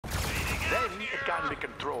Then it can be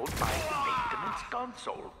controlled by the maintenance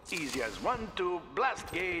console. Easy as one to blast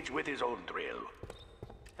Gage with his own drill.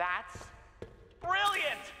 That's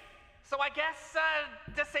brilliant! So I guess,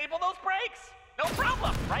 disable those brakes? No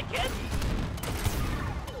problem, right, kid?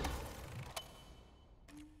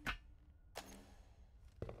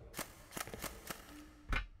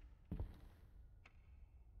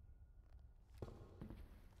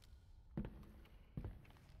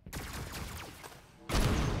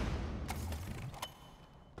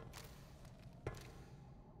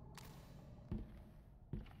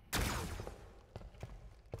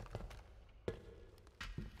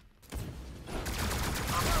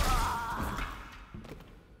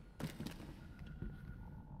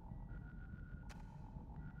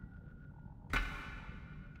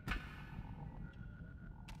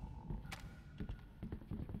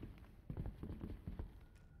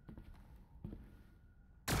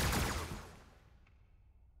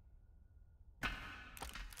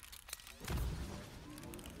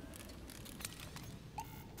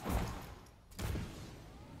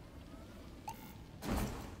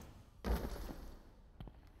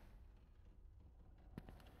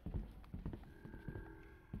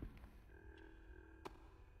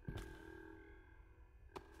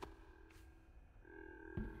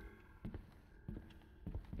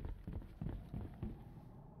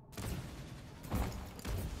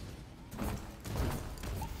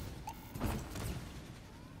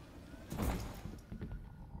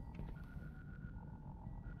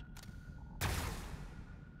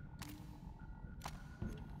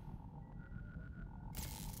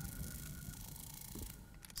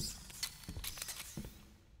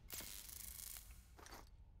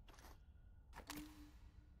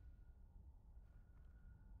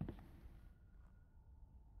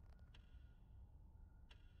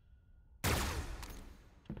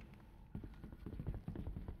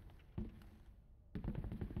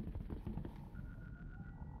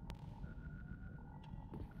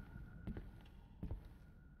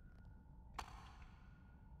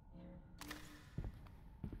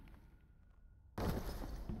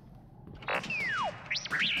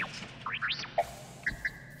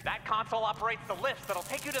 That console operates the lifts that'll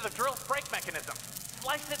take you to the drill's brake mechanism.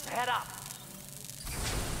 Slice its head up.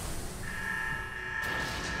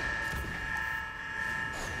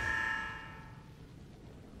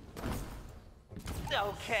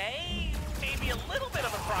 Okay, maybe a little bit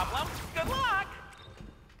of a problem. Good luck!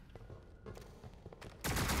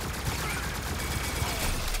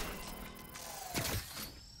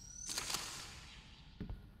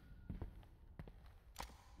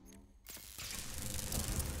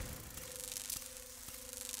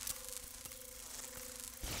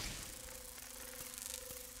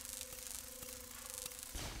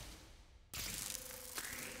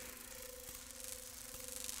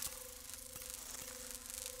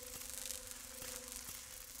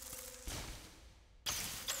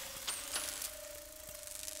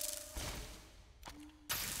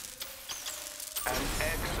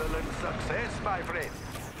 Excellent success, my friend.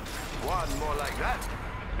 One more like that,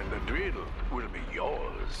 and the drill will be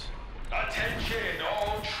yours. Attention,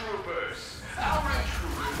 all troopers. Our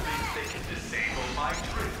intruders think they can disable my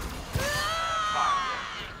drill. Find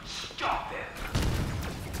them. Stop them.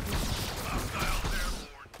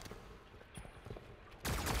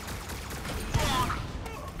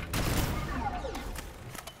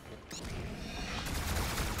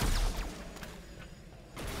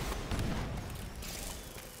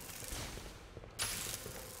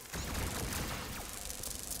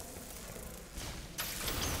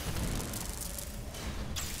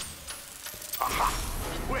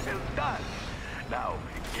 Well done. Now,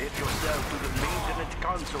 get yourself to the maintenance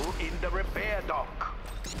console in the repair dock.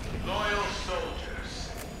 Loyal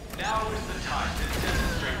soldiers, now is the time to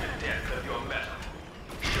demonstrate the depth of your metal.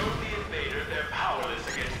 Show the invaders they're powerless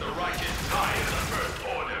against the righteous side of the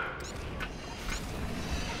First Order.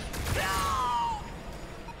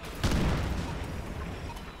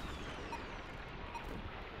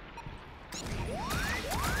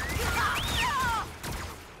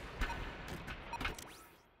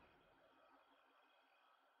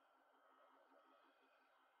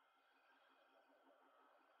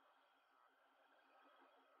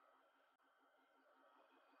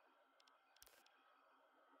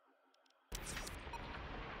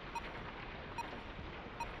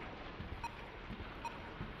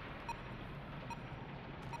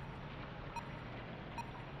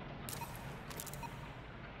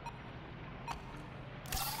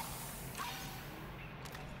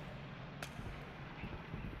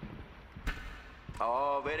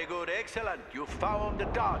 Oh, very good. Excellent. You found the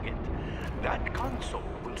target. That console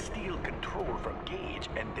will steal control from Gage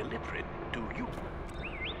and deliver it to you.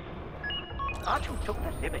 R2 took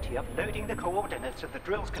the liberty of loading the coordinates of the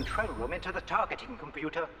drill's control room into the targeting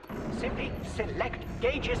computer. Simply select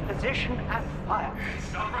Gage's position and fire.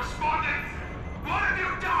 It's not responding! What have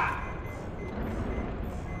you done?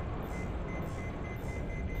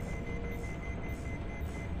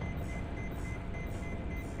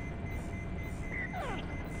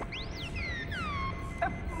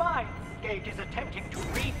 Mine! Gage is attempting to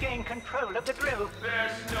regain control of the drill.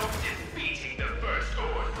 There's no defeating the First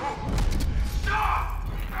Order. Stop!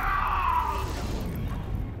 Ah!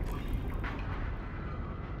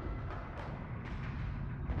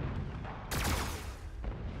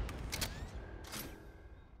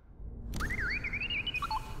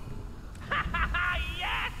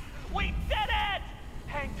 Yes! We did it!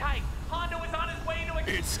 Hang tight. Hondo is on his way to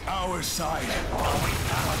It's our side.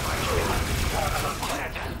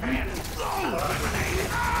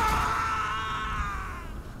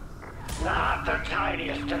 Not the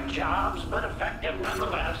tiniest of jobs, but effective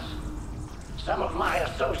nonetheless. Some of my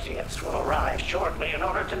associates will arrive shortly in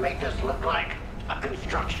order to make this look like a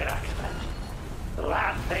construction accident. The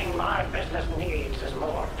last thing my business needs is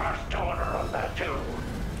more First Order on that too.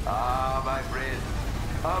 Ah, my friend.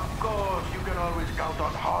 Of course, you can always count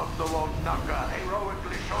on Hondo Knocker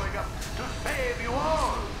heroically showing up to save you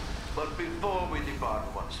all. But before we depart,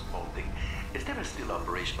 one small thing. Is there a still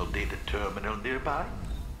operational data terminal nearby?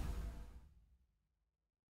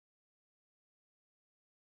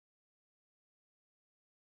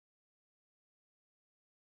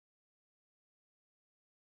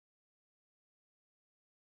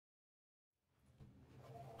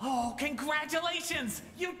 Oh, congratulations!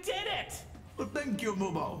 You did it! Well, thank you,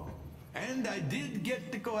 Mubo. And I did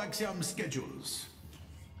get the coaxium schedules.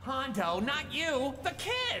 Hondo, not you, the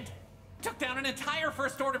kid! Took down an entire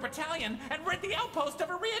First Order battalion and rid the outpost of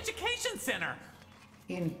a re-education center!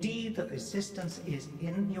 Indeed, the resistance is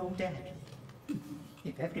in your debt.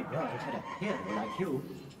 If every world had a hero like you,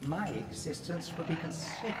 my existence would be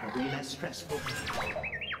considerably less stressful.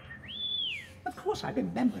 Of course, I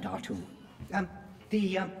remembered R2.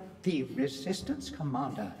 The resistance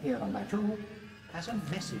commander here on Batu has a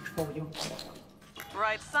message for you.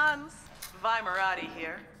 Right, sons. Vi Marati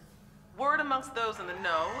here. Word amongst those in the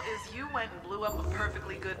know is you went and blew up a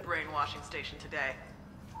perfectly good brainwashing station today.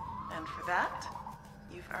 And for that,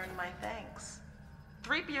 you've earned my thanks.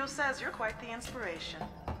 3PO says you're quite the inspiration.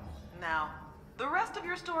 Now, the rest of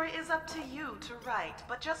your story is up to you to write,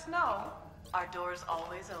 but just know, our door's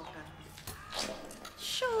always open.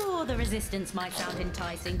 Sure, the Resistance might sound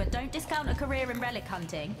enticing, but don't discount a career in relic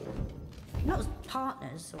hunting. Not as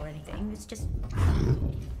partners or anything, it's just...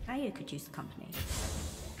 Aya could use the company.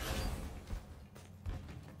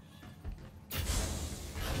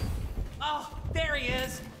 Oh, there he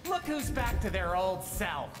is! Look who's back to their old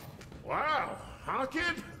self! Wow, huh,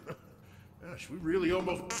 kid? Gosh, we really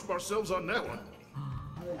almost f***ed ourselves on that one.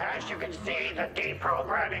 As you can see, the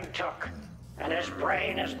deprogramming took, and his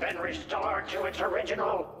brain has been restored to its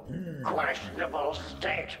original, questionable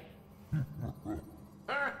state.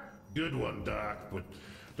 Ah, good one, Doc, but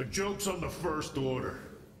the joke's on the First Order.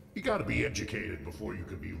 You gotta be educated before you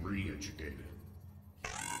can be re-educated.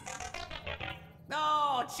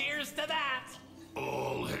 Oh, cheers to that!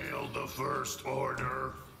 All hail the First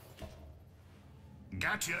Order.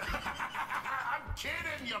 Gotcha. I'm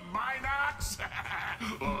kidding, you Minox.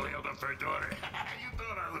 All hail the First Order. You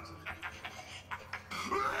thought I was...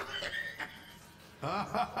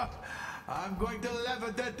 I'm going to laugh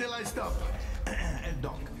at that till I stop. And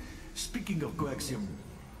Doc, speaking of coaxium,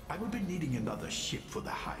 I will be needing another ship for the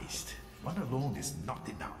heist. One alone is not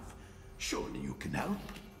enough. Surely you can help?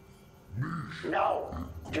 No,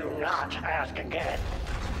 do not ask again.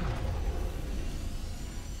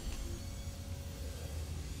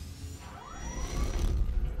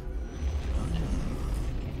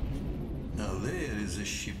 Now there is a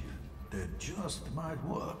ship that just might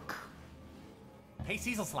work. Hey,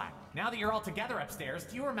 Cecil Slack, now that you're all together upstairs,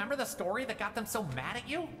 do you remember the story that got them so mad at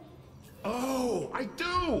you? Oh, I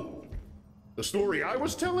do! The story I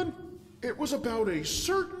was telling? It was about a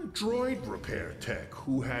certain droid repair tech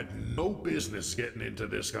who had no business getting into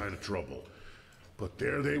this kind of trouble. But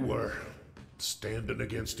there they were, standing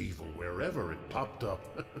against evil wherever it popped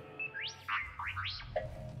up.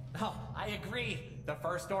 Oh, I agree. The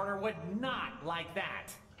First Order would not like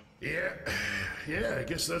that. Yeah, I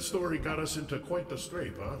guess that story got us into quite the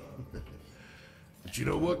scrape, huh? But you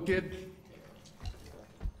know what, kid?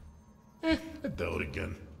 I'd do it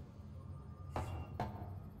again.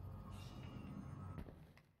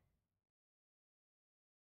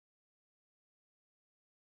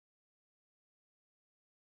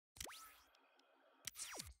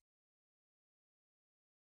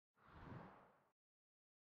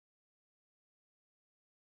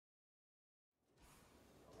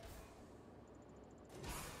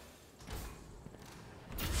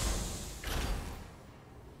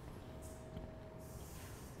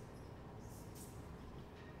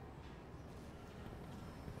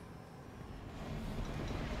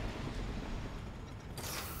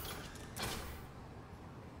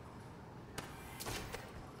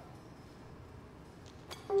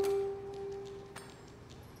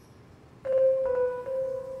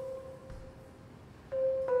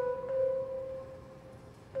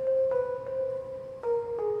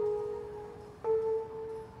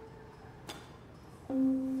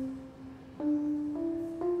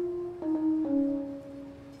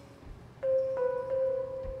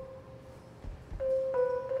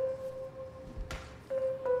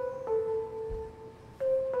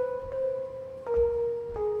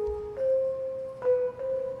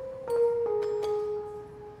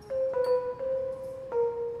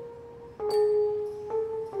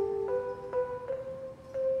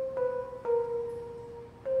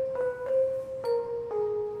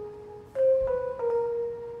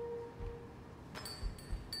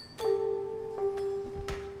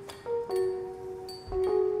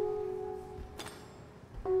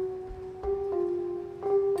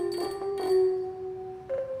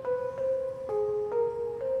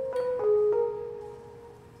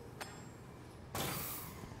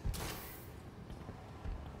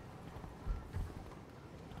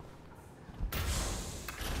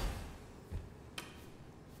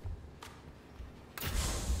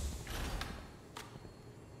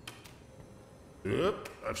 Yep,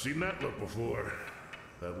 I've seen that look before.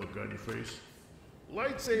 That look on your face?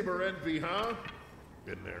 Lightsaber envy, huh?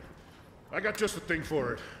 Been there. I got just the thing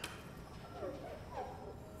for it.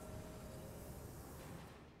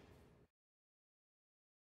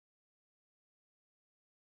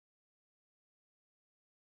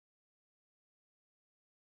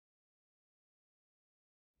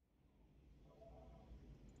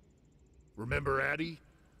 Remember Addie?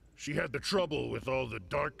 She had the trouble with all the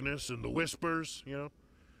darkness and the whispers, you know?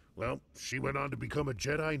 Well, she went on to become a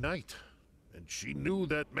Jedi Knight. And she knew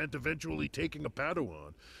that meant eventually taking a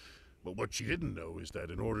Padawan. But what she didn't know is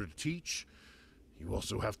that in order to teach, you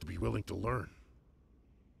also have to be willing to learn.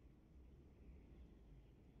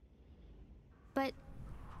 But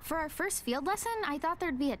for our first field lesson, I thought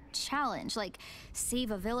there'd be a challenge, like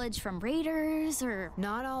save a village from raiders or...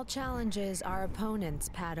 Not all challenges are opponents,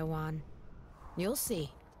 Padawan. You'll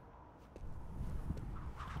see.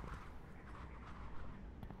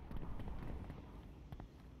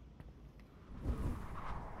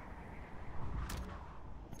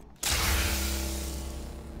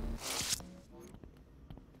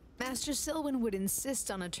 Master Silwen would insist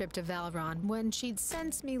on a trip to Valron when she'd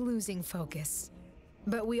sense me losing focus.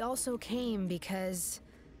 But we also came because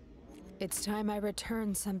it's time I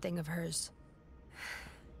return something of hers.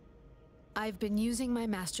 I've been using my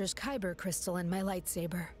master's Kyber crystal in my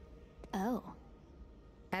lightsaber. Oh.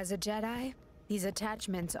 As a Jedi, these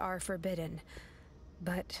attachments are forbidden.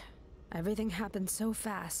 But everything happened so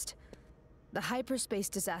fast. The hyperspace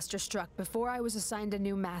disaster struck before I was assigned a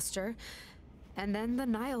new master, and then the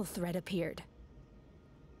Nile threat appeared.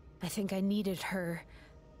 I think I needed her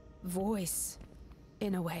voice,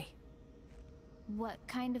 in a way. What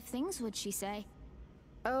kind of things would she say?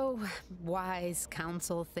 Oh, wise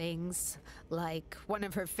counsel things. Like, one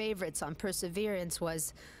of her favorites on Perseverance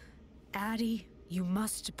was, Addie, you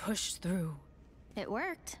must push through. It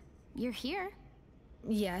worked. You're here.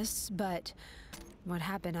 Yes, but what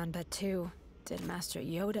happened on Batuu? Did Master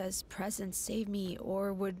Yoda's presence save me,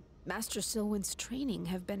 or would Master Silwen's training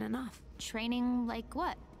have been enough? Training like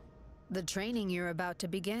what? The training you're about to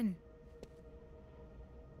begin.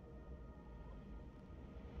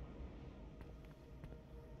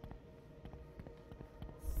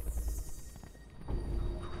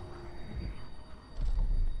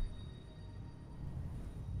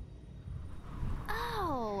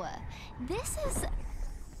 Oh, this is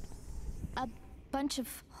a bunch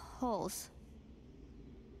of holes.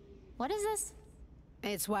 What is this?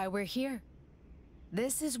 It's why we're here.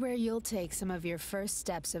 This is where you'll take some of your first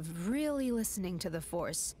steps of really listening to the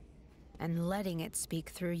Force and letting it speak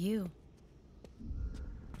through you.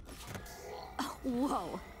 Oh,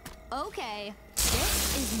 whoa. Okay,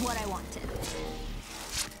 this is what I wanted.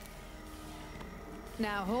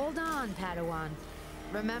 Now hold on, Padawan.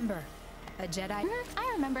 Remember, a Jedi...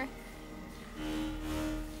 I remember.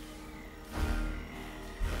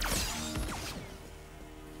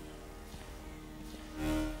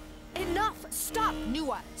 Enough! Stop,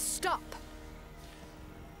 Nuwa! Stop!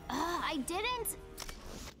 I didn't...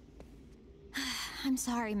 I'm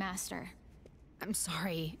sorry, Master. I'm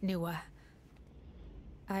sorry, Nuwa.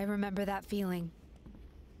 I remember that feeling.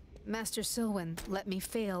 Master Silwen let me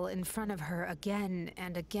fail in front of her again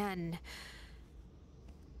and again.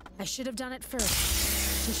 I should have done it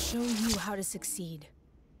first, to show you how to succeed.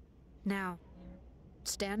 Now,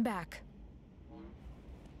 stand back.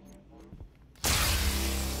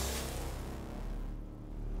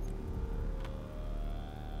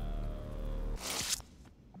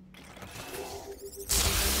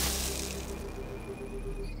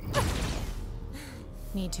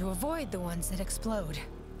 Need to avoid the ones that explode.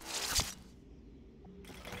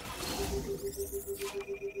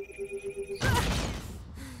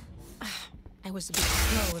 I was a bit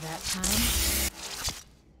slow that time.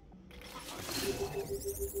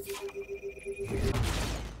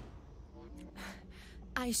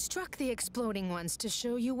 I struck the exploding ones to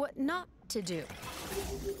show you what not to do.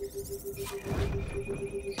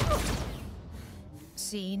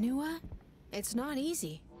 See, Nuwa? It's not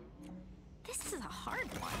easy. This is a hard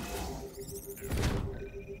one.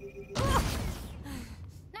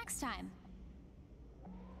 Next time.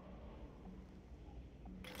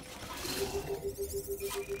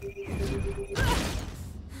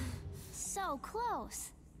 So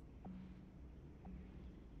close.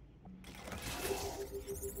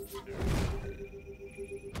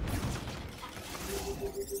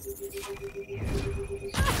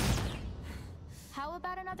 How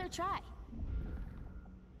about another try?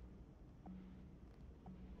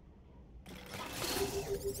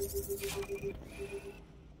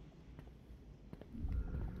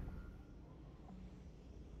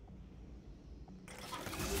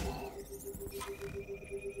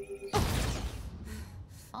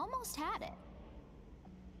 almost had it.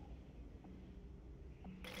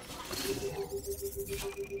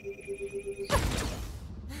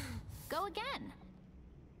 Go again.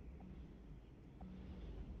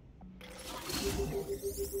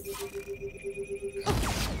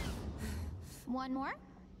 One more.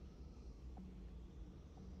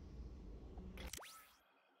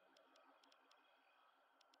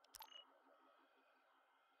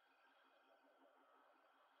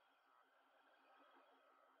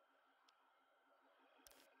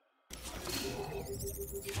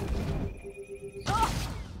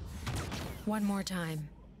 One more time.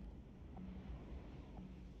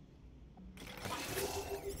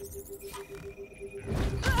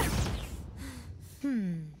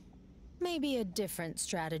 Maybe a different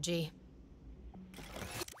strategy.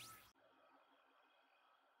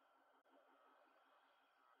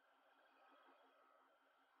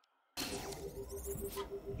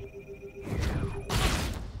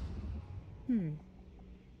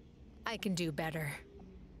 I can do better.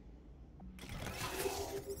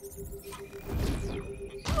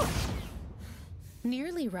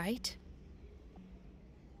 Nearly right.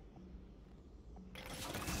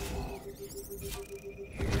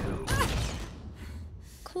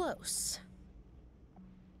 Close.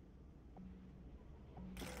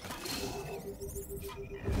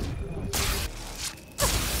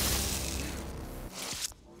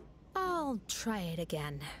 I'll try it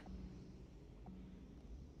again.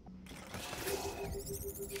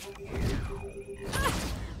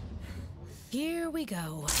 Here we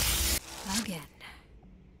go. Again.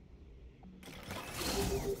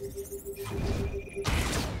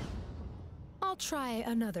 I'll try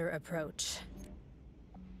another approach.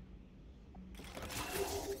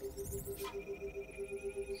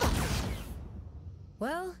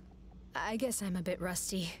 Well, I guess I'm a bit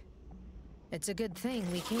rusty. It's a good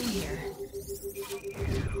thing we came here.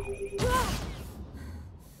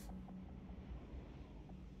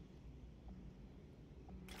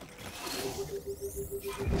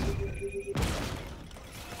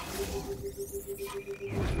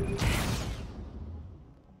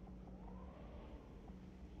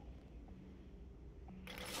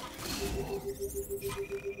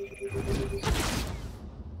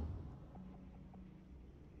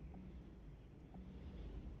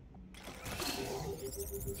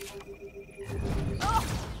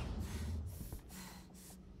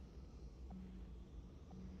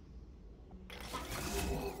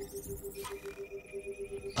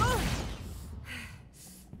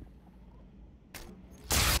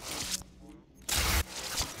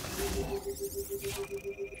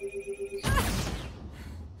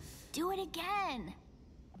 Do it again.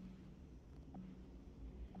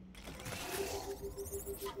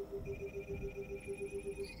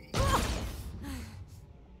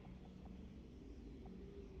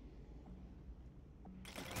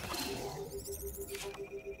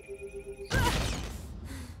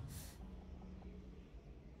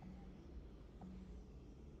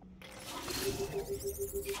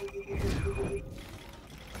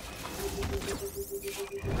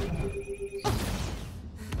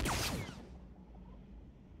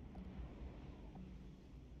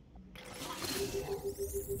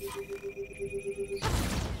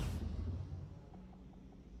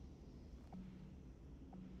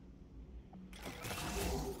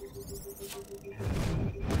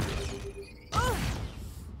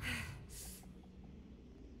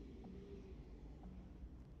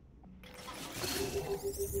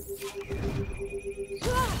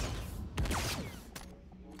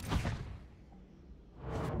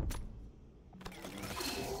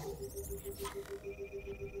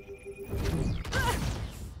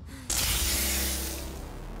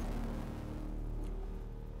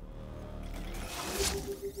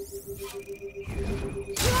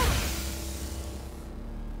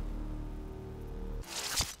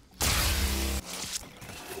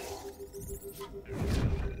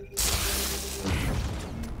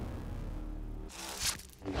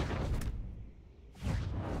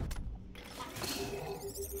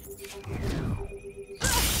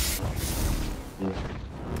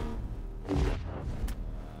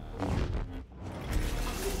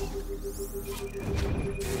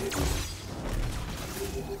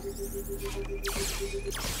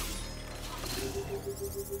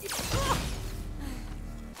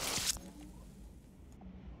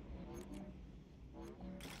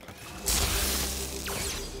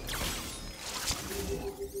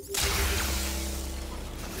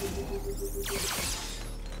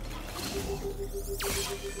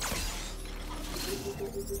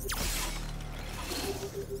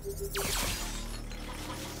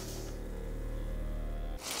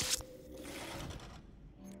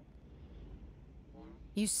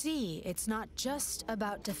 You see, it's not just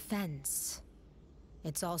about defense.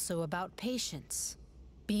 It's also about patience.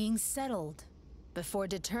 Being settled before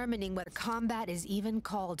determining whether combat is even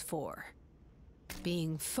called for.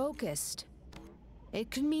 Being focused.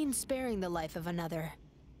 It could mean sparing the life of another.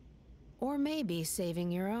 Or maybe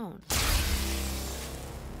saving your own.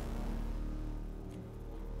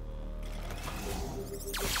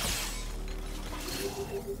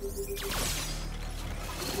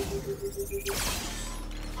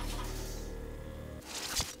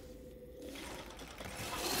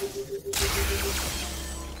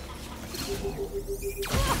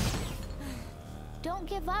 Don't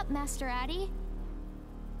give up, Master Addy.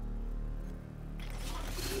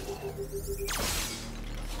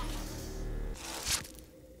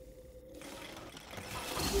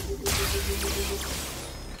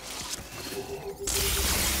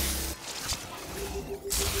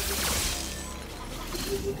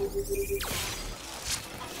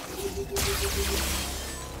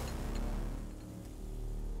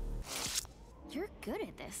 You're good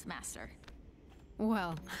at this, Master.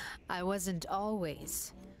 Well, I wasn't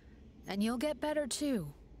always. And you'll get better too.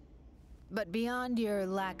 But beyond your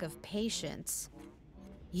lack of patience,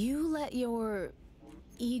 you let your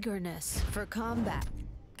eagerness for combat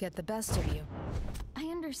get the best of you. I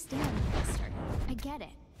understand, Master. I get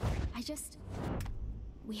it.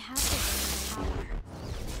 We have this power.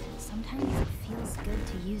 Sometimes it feels good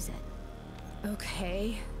to use it.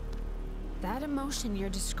 Okay. That emotion you're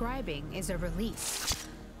describing is a release.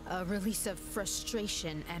 A release of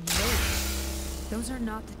frustration and rage. Those are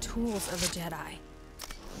not the tools of a Jedi.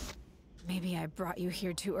 Maybe I brought you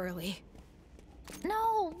here too early.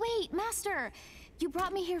 No, wait, Master! You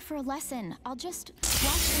brought me here for a lesson. I'll just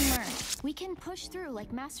watch and learn. We can push through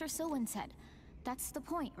like Master Silwyn said. That's the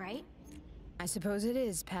point, right? I suppose it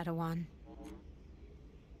is, Padawan.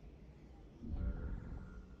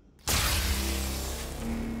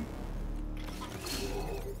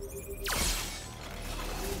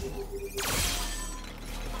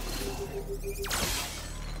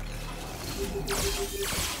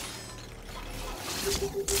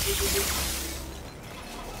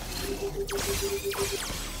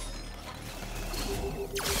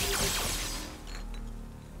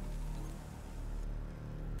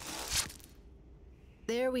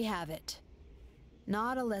 There we have it.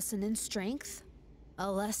 Not a lesson in strength,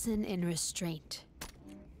 a lesson in restraint.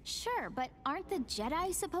 Sure, but aren't the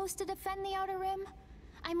Jedi supposed to defend the Outer Rim?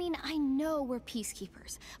 I mean, I know we're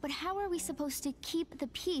peacekeepers, but how are we supposed to keep the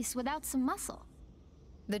peace without some muscle?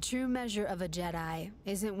 The true measure of a Jedi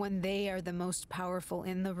isn't when they are the most powerful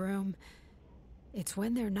in the room. It's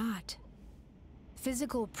when they're not.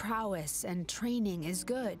 Physical prowess and training is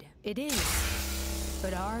good. It is.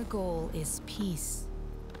 But our goal is peace.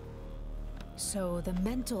 So the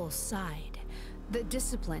mental side, the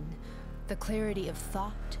discipline, the clarity of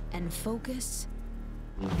thought and focus,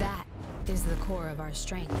 that is the core of our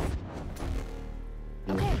strength.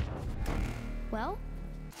 Okay. Well,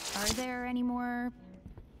 are there any more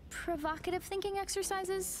provocative thinking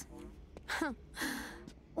exercises?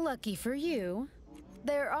 Lucky for you,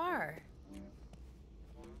 there are.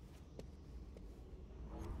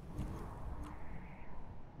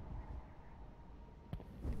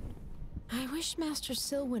 I wish Master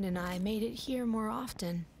Silwyn and I made it here more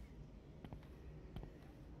often.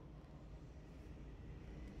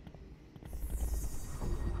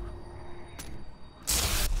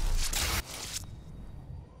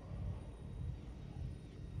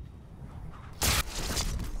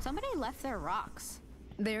 Somebody left their rocks.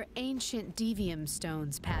 They're ancient devium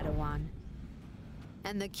stones, Padawan.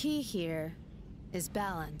 And the key here is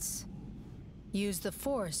balance. Use the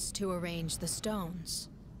Force to arrange the stones.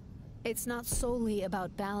 It's not solely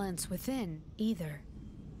about balance within, either.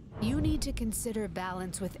 You need to consider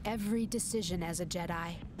balance with every decision as a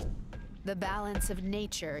Jedi. The balance of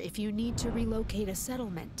nature if you need to relocate a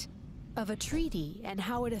settlement, of a treaty and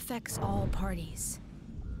how it affects all parties.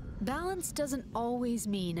 Balance doesn't always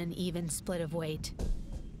mean an even split of weight.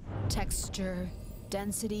 Texture,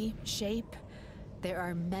 density, shape, there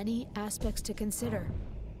are many aspects to consider.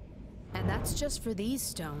 And that's just for these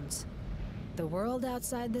stones. The world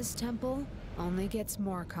outside this temple only gets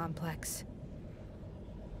more complex.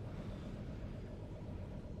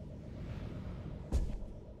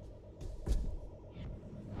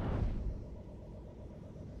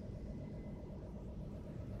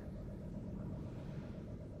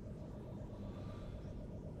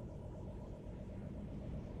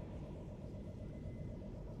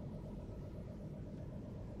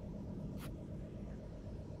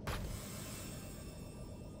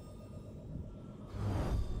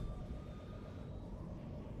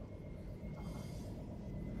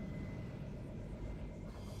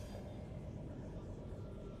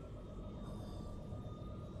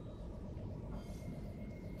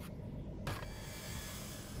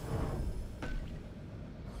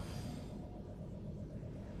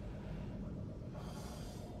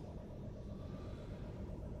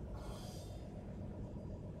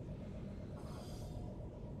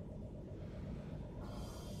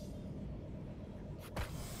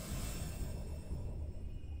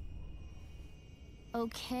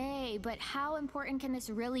 Okay, but how important can this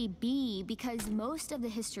really be? Because most of the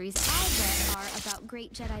histories I've read are about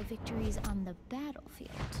great Jedi victories on the battlefield.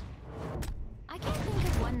 I can't think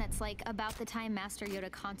of one that's like about the time Master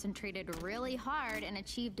Yoda concentrated really hard and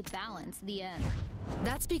achieved balance, the end.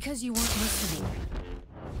 That's because you weren't listening.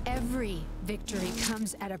 Every victory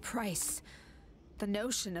comes at a price. The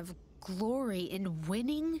notion of glory in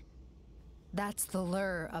winning? That's the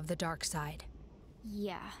lure of the dark side.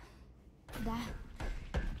 Yeah.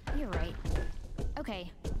 You're right.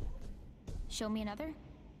 Okay. Show me another?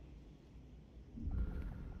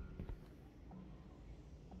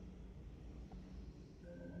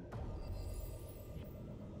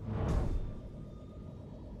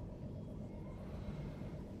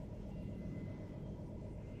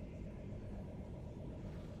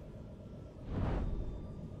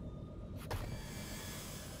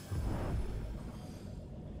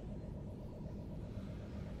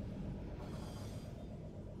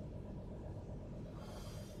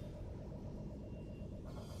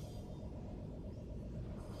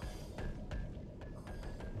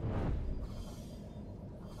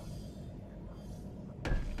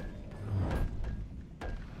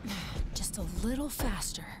 Just a little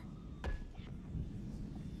faster.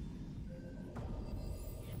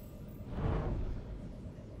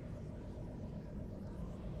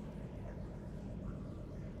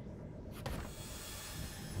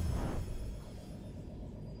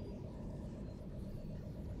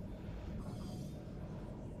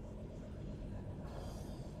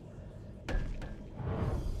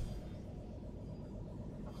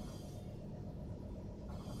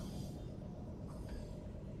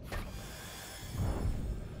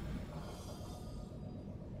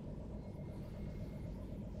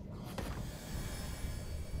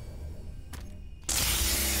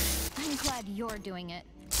 I'm glad you're doing it.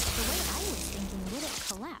 The way I was thinking would have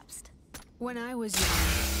collapsed. When I was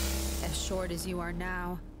young, as short as you are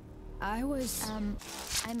now, I was...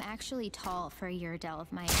 I'm actually tall for a Uridel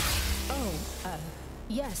of my age. Oh,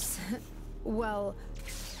 yes. Well...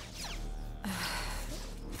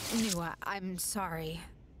 Nua, I'm sorry.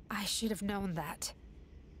 I should have known that.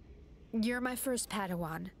 You're my first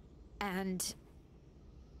Padawan, and...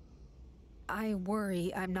 I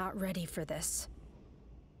worry I'm not ready for this.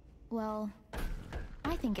 Well,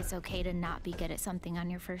 I think it's okay to not be good at something on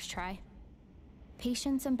your first try.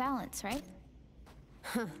 Patience and balance, right?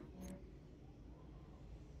 Huh.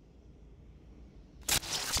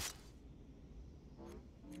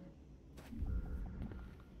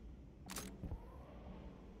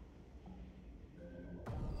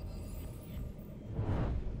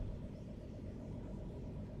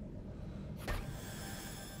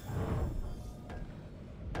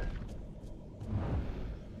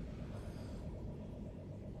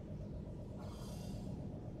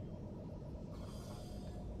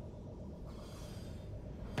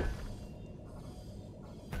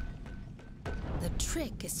 The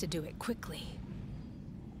trick is to do it quickly.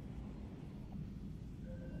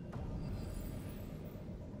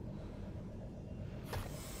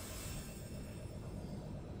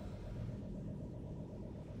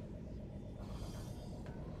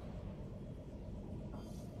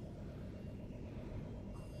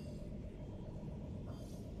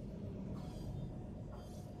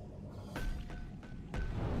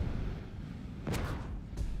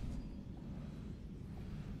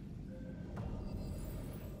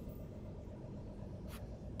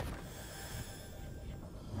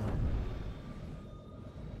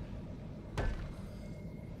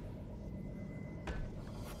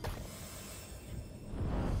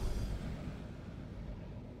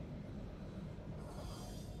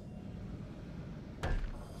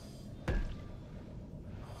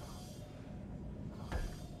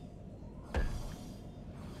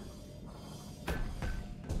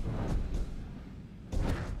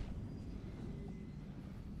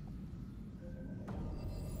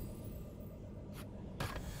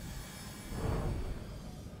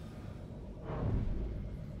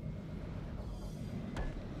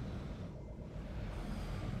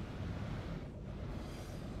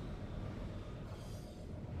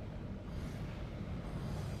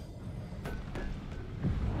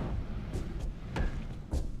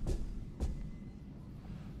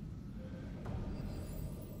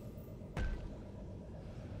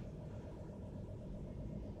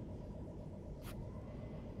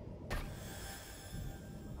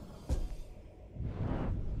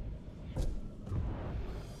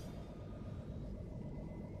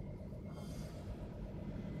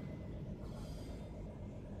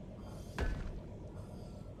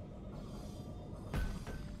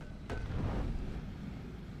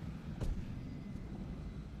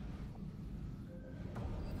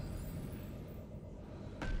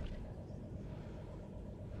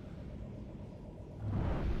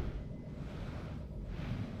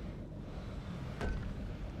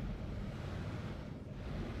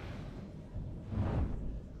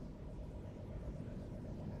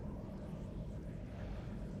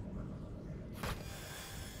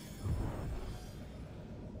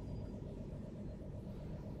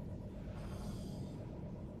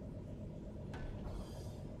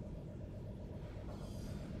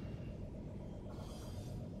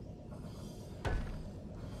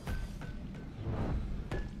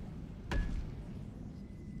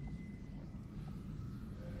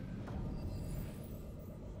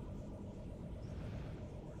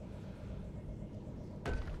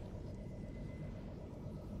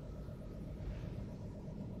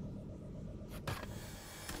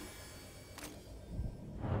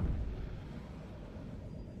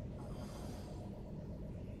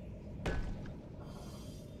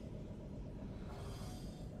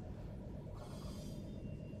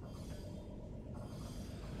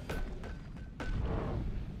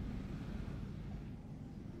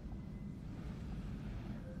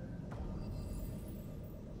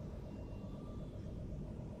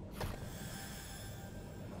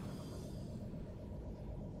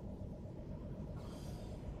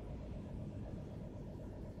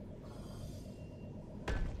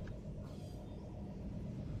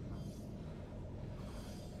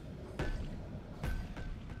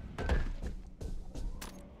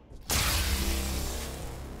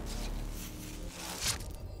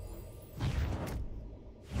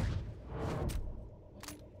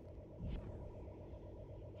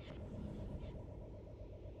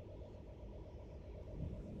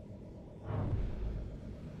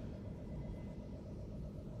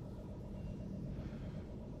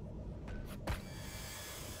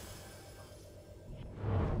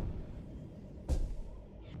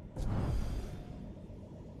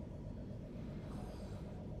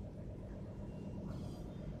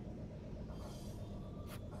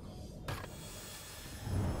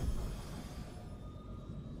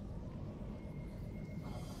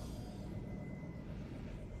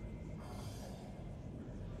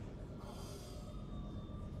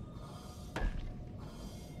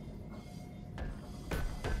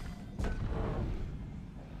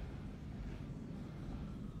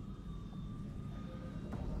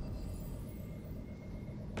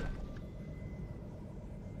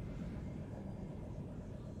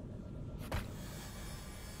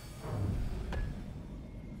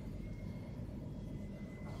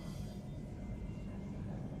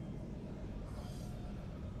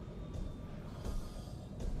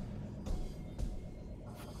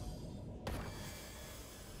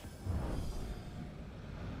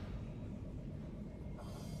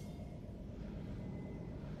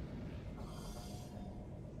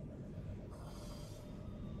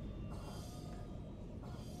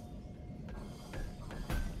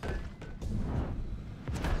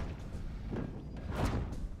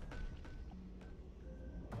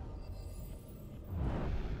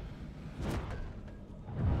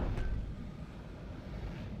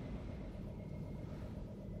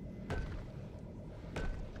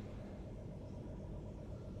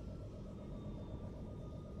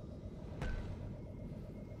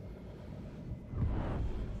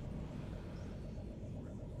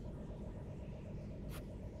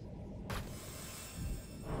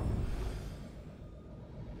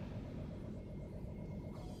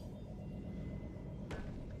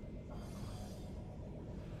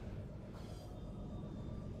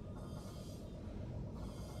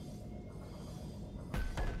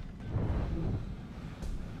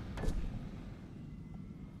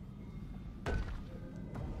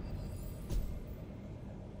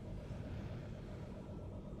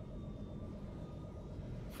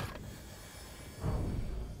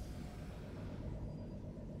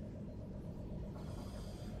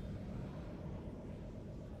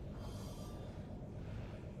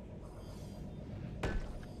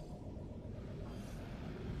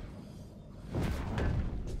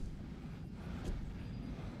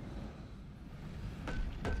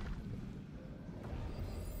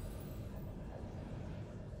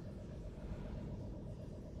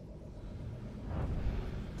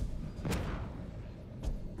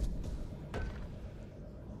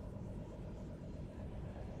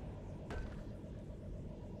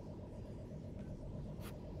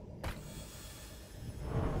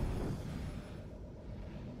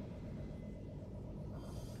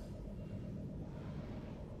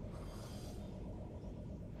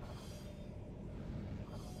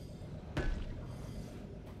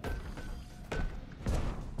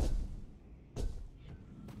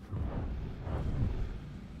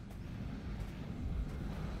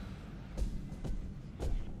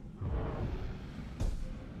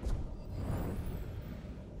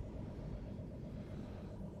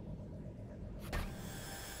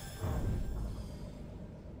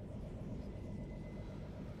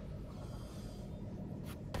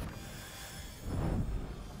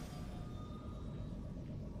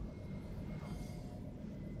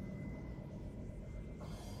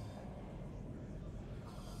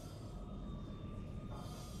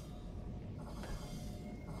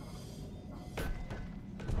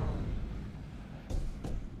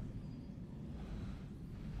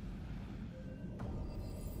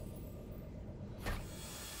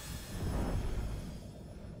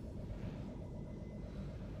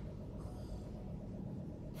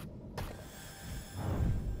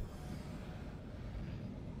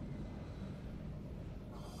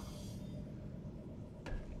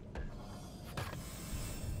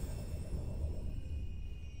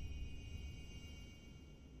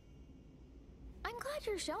 I'm glad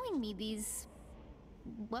you're showing me these...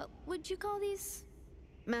 What would you call these?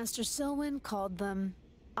 Master Selwyn called them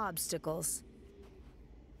obstacles.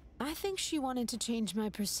 I think she wanted to change my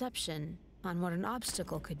perception on what an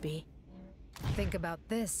obstacle could be. Think about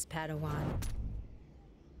this, Padawan.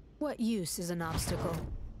 What use is an obstacle?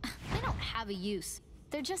 They don't have a use.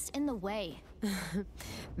 They're just in the way.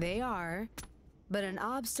 They are, but an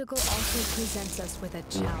obstacle also presents us with a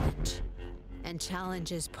challenge. And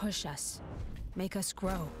challenges push us, make us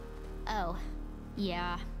grow. Oh,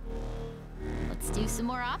 yeah. Let's do some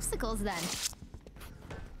more obstacles then.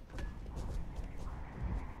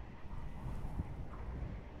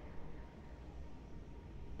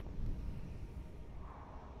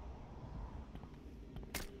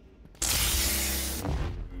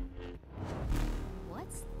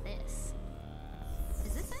 What's this?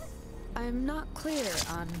 Is this it? I'm not clear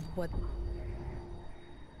on what...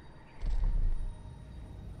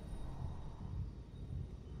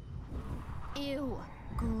 Ew,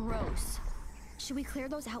 gross. Should we clear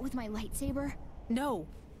those out with my lightsaber? No,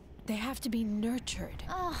 they have to be nurtured.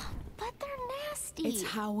 Ugh, but they're nasty. It's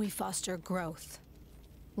how we foster growth.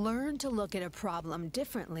 Learn to look at a problem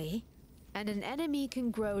differently, and an enemy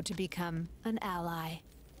can grow to become an ally.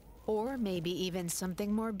 Or maybe even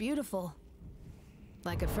something more beautiful.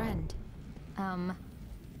 Like a friend.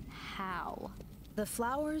 How? The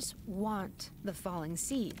flowers want the falling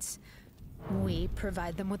seeds. We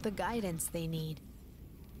provide them with the guidance they need.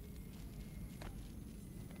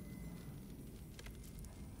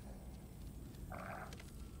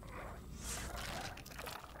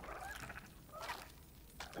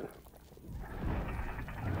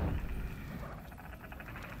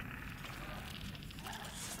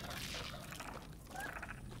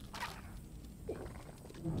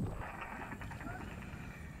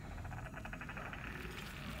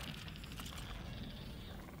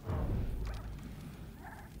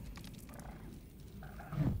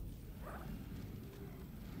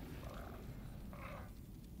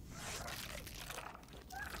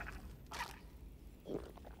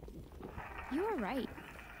 You were right.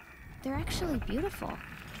 They're actually beautiful.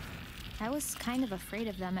 I was kind of afraid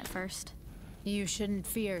of them at first. You shouldn't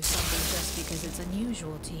fear something just because it's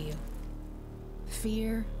unusual to you.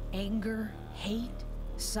 Fear, anger, hate,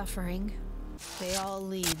 suffering, they all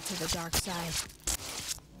lead to the dark side.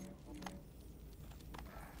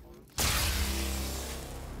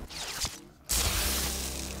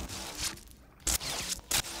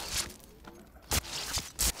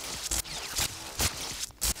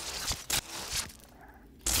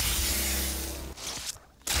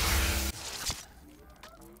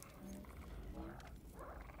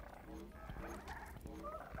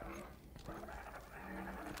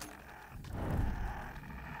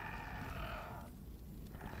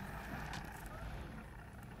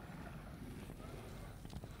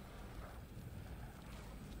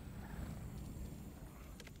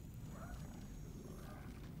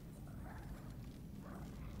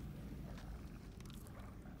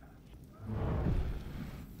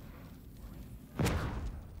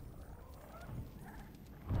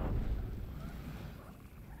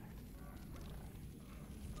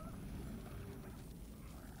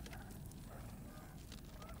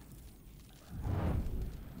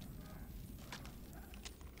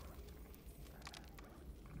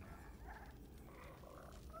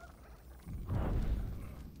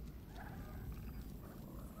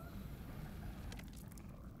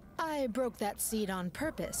 I broke that seed on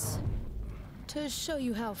purpose, to show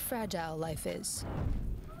you how fragile life is.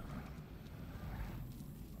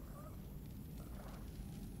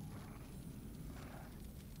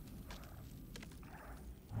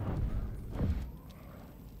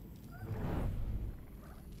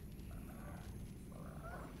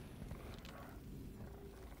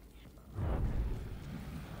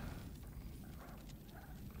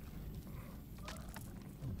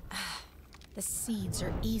 The seeds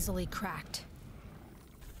are easily cracked.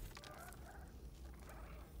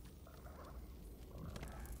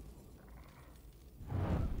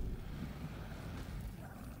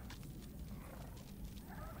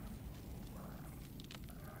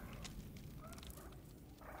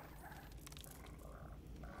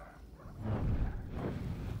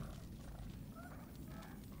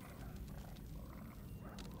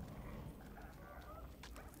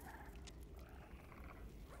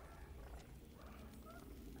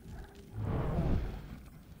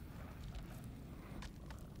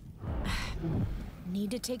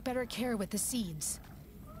 Need to take better care with the seeds.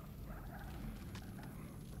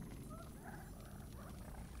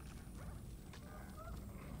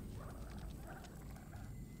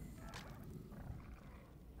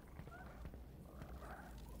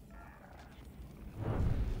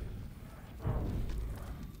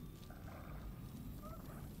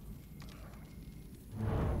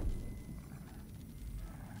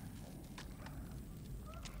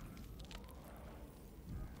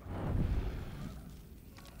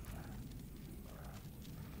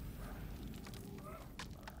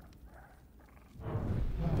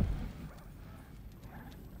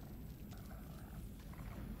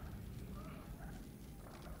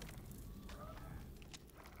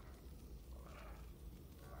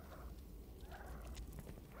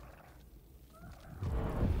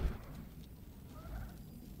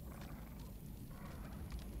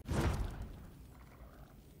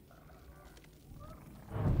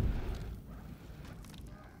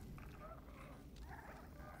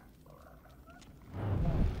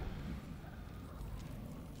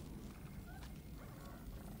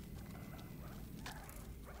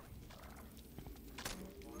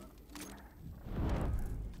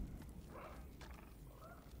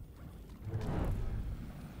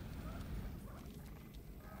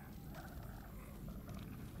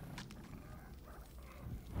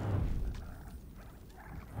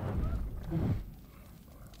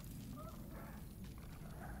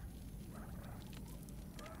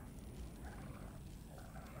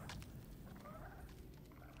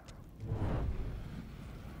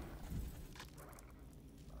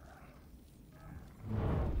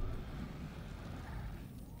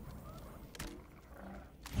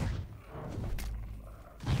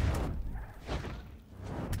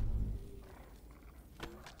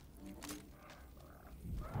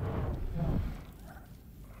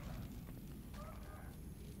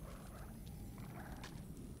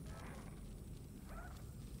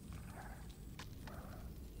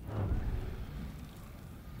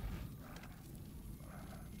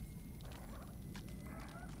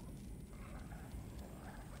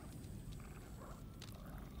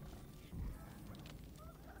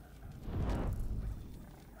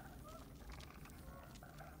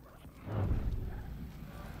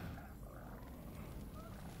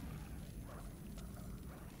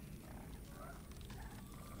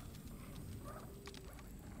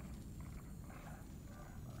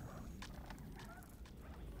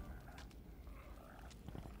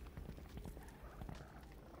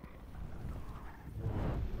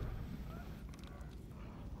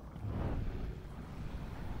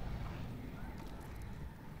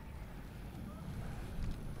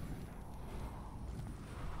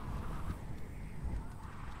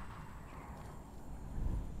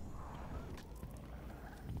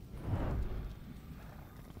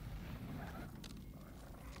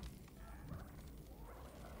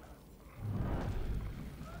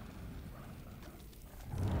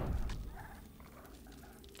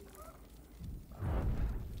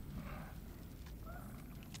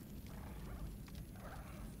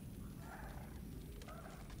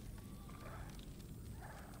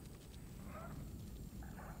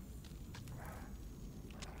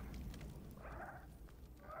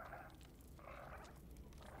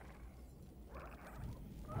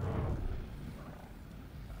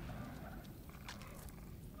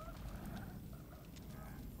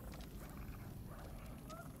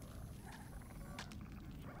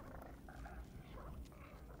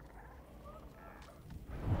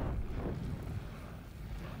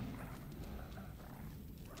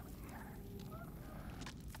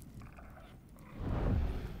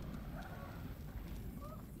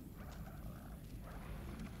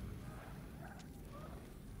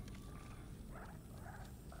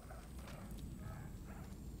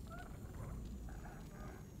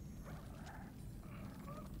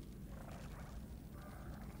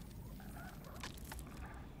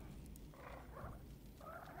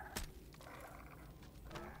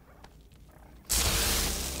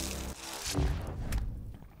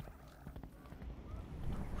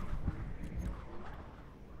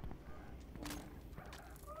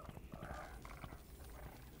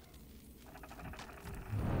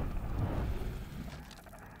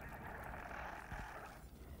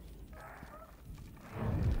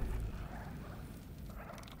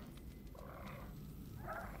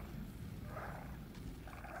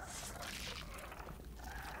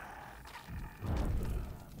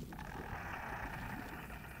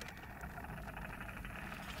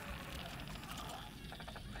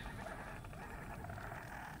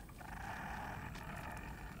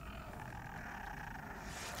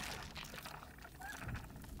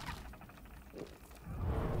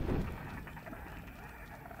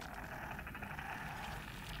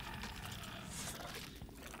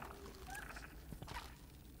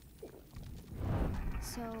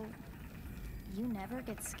 So, you never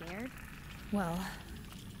get scared? Well,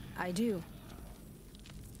 I do.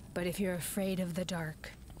 But if you're afraid of the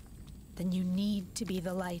dark, then you need to be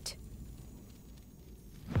the light.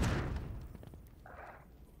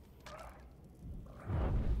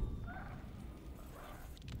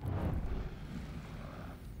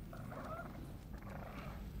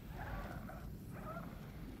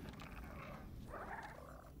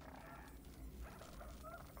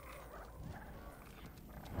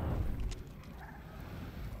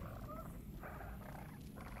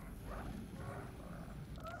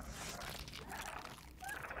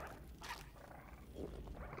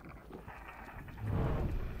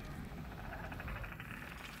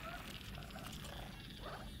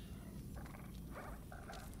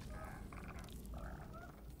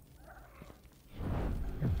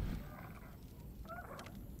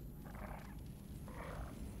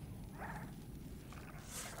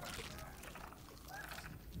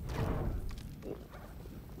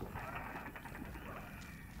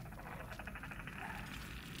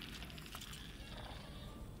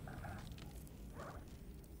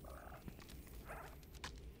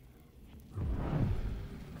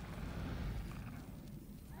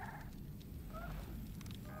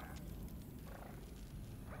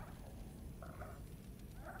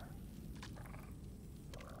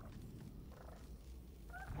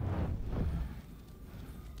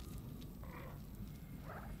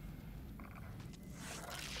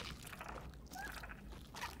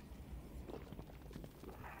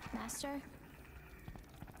 Master,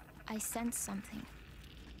 I sense something.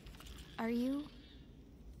 Are you...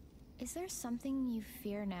 Is there something you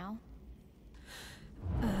fear now?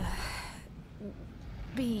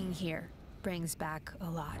 Being here brings back a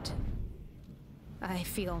lot. I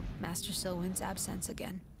feel Master Sylwan's absence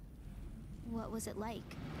again. What was it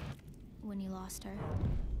like when you lost her?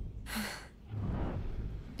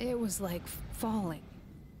 It was like falling.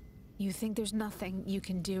 You think there's nothing you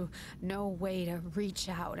can do, no way to reach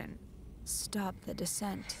out and stop the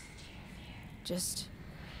descent. Just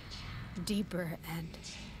deeper and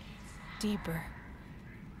deeper.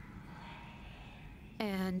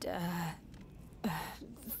 And,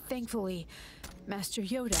 thankfully, Master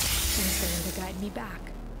Yoda was there to guide me back.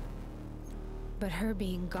 But her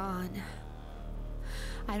being gone,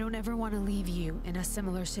 I don't ever want to leave you in a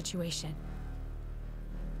similar situation.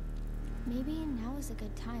 Maybe now is a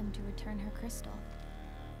good time to return her crystal.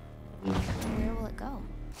 Where will it go?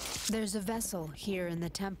 There's a vessel here in the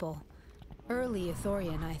temple. Early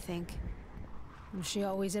Ithorian, I think. She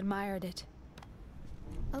always admired it.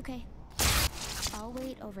 Okay. I'll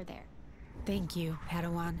wait over there. Thank you,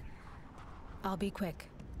 Padawan. I'll be quick.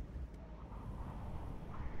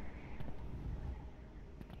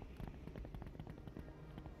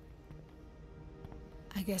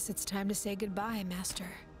 I guess it's time to say goodbye, Master.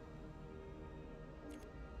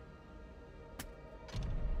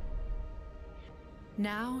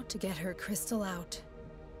 Now to get her crystal out.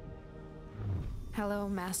 Hello,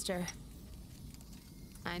 Master.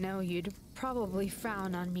 I know you'd probably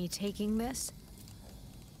frown on me taking this,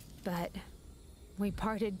 but we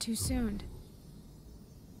parted too soon.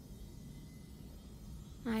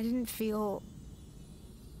 I didn't feel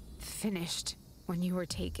finished when you were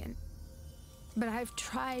taken, but I've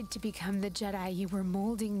tried to become the Jedi you were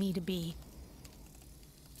molding me to be.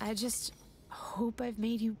 I just hope I've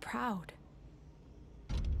made you proud.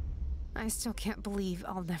 I still can't believe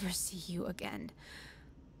I'll never see you again.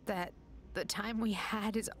 That the time we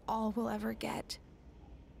had is all we'll ever get.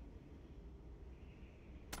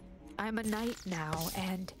 I'm a knight now,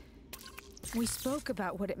 and we spoke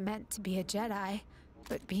about what it meant to be a Jedi,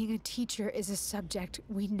 but being a teacher is a subject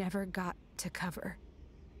we never got to cover.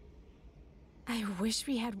 I wish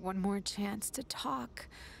we had one more chance to talk,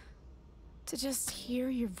 to just hear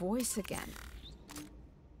your voice again.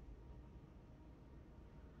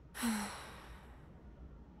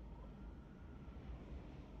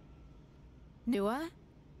 Nua?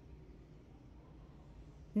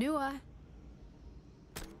 Nua?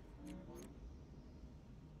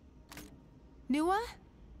 Nua?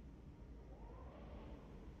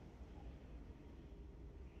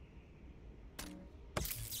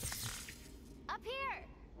 Up here!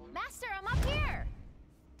 Master, I'm up here!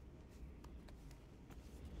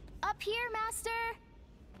 Up here, Master!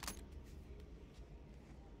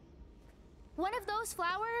 One of those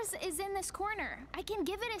flowers is in this corner. I can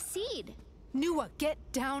give it a seed. Nua, get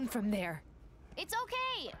down from there. It's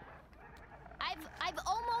okay. I've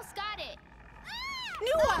almost got it.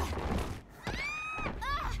 Nua!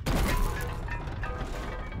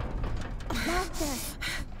 Master!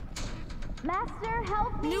 Master,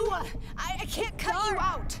 help me! Nua! I can't cut you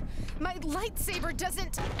out! My lightsaber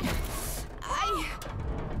doesn't...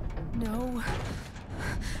 No.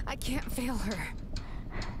 I can't fail her.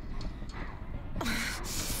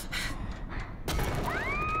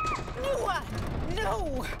 Nua!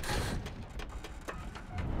 No!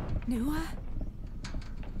 Nua?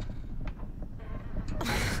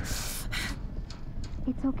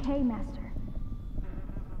 It's okay, Master.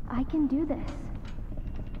 I can do this.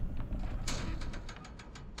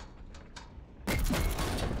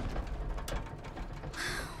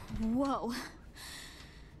 Whoa.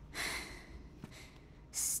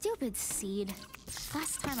 Stupid seed.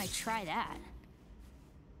 Last time I tried that.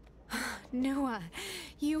 Nua,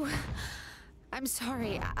 you... I'm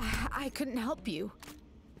sorry. I couldn't help you.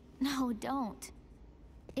 No, don't.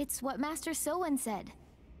 It's what Master Silwen said.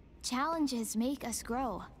 Challenges make us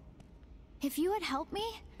grow. If you had helped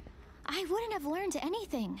me, I wouldn't have learned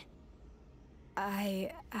anything.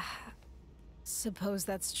 I... suppose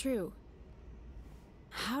that's true.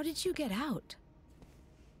 How did you get out?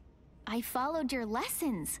 I followed your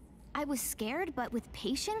lessons. I was scared, but with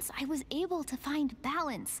patience, I was able to find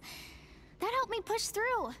balance. That helped me push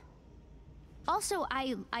through. Also,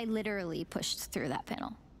 I literally pushed through that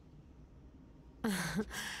panel.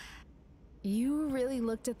 You really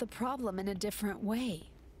looked at the problem in a different way.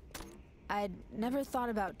 I'd never thought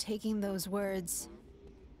about taking those words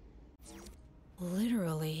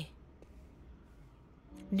literally.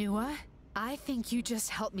 Nua, I think you just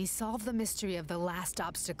helped me solve the mystery of the last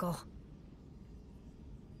obstacle.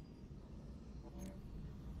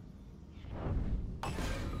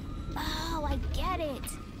 Oh, I get it.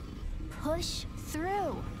 Push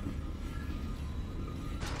through.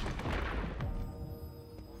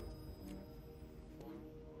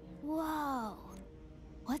 Whoa.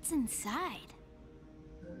 What's inside?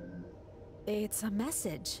 It's a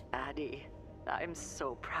message. Addie, I'm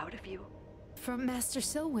so proud of you. From Master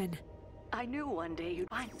Silwen. I knew one day you'd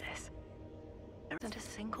find this. There isn't a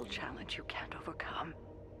single challenge you can't overcome.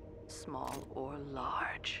 Small or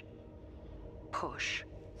large. Push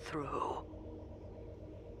through.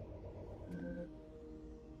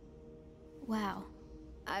 Wow.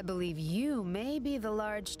 I believe you may be the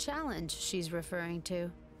large challenge she's referring to.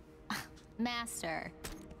 Master.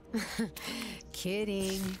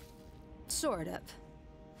 Kidding. Sort of.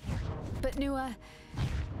 But Nua,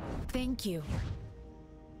 thank you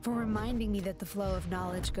for reminding me that the flow of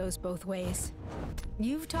knowledge goes both ways.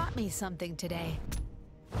 You've taught me something today.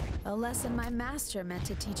 A lesson my master meant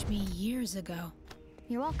to teach me years ago.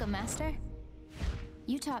 You're welcome, Master.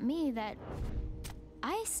 You taught me that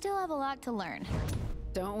I still have a lot to learn.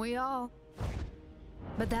 Don't we all?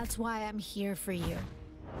 But that's why I'm here for you.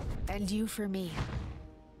 And you for me.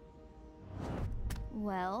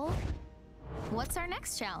 Well, what's our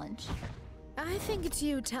next challenge? I think it's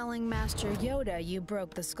you telling Master Yoda you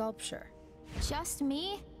broke the sculpture. Just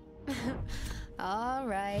me? All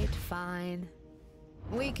right, fine.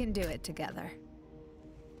 We can do it together.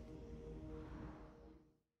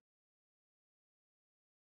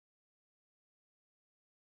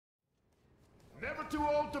 Never too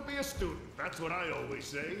old to be a student. That's what I always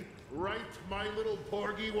say. Right, my little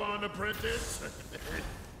Porgy-Wan apprentice?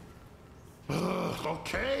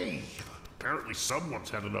 Okay. Apparently someone's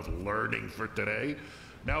had enough learning for today.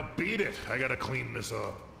 Now beat it. I gotta clean this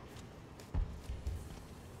up.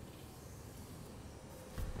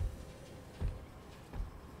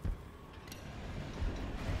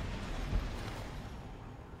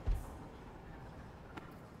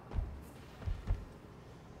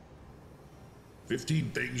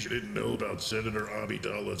 "15 things you didn't know about Senator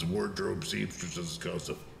Amidala's wardrobe seamstress's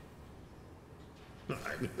cousin."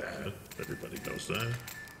 I knew that. Everybody knows that.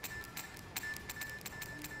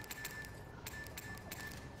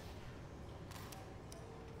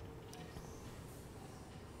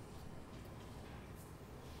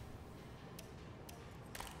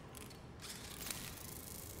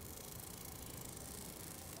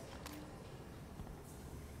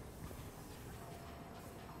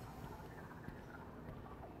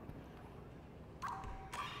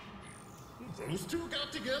 Those two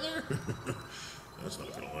got together? That's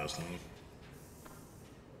not gonna last long.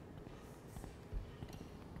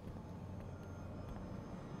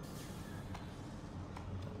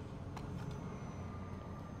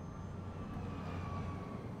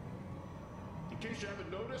 In case you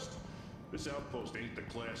haven't noticed, this outpost ain't the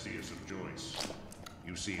classiest of joints.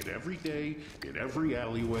 You see it every day, in every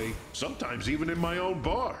alleyway, sometimes even in my own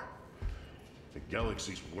bar. The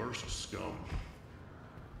galaxy's worst scum.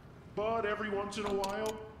 But every once in a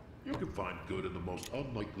while, you can find good in the most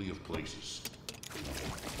unlikely of places.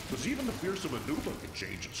 Because even the fearsome Anuba can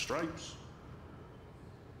change in stripes.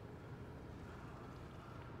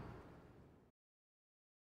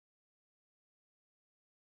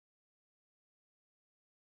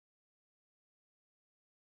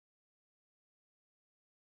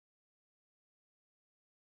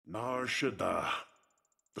 Nar Shaddaa,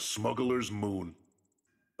 the smuggler's moon.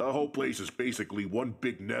 The whole place is basically one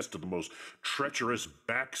big nest of the most treacherous,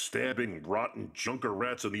 backstabbing, rotten junker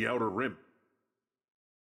rats in the Outer Rim.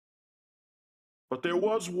 But there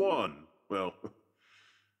was one. Well,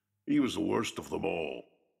 he was the worst of them all.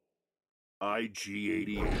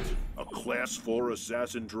 IG-88, a Class 4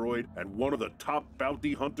 assassin droid and one of the top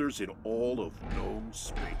bounty hunters in all of known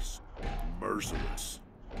space. Merciless.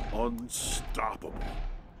 Unstoppable.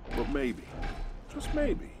 But maybe, just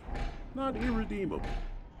maybe, not irredeemable.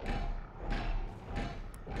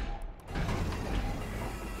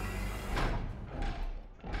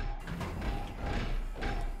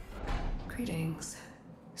 Greetings.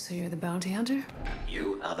 So you're the bounty hunter?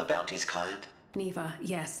 You are the bounty's client? Neva,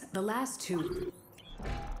 yes. The last two.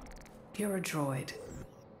 You're a droid.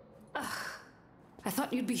 Ugh. I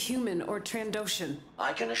thought you'd be human or Trandoshan.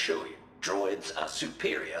 I can assure you, droids are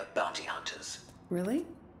superior bounty hunters. Really?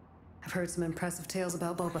 I've heard some impressive tales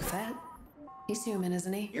about Boba Fett. He's human,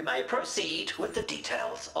 isn't he? You may proceed with the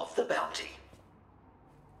details of the bounty.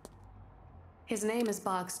 His name is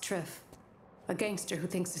Boggs Triff, a gangster who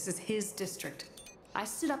thinks this is his district. I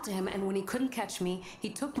stood up to him, and when he couldn't catch me, he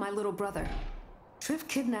took my little brother. Triff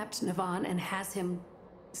kidnapped Navan and has him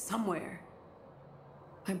somewhere.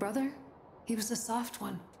 My brother? He was a soft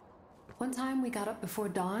one. One time we got up before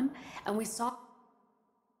dawn, and we saw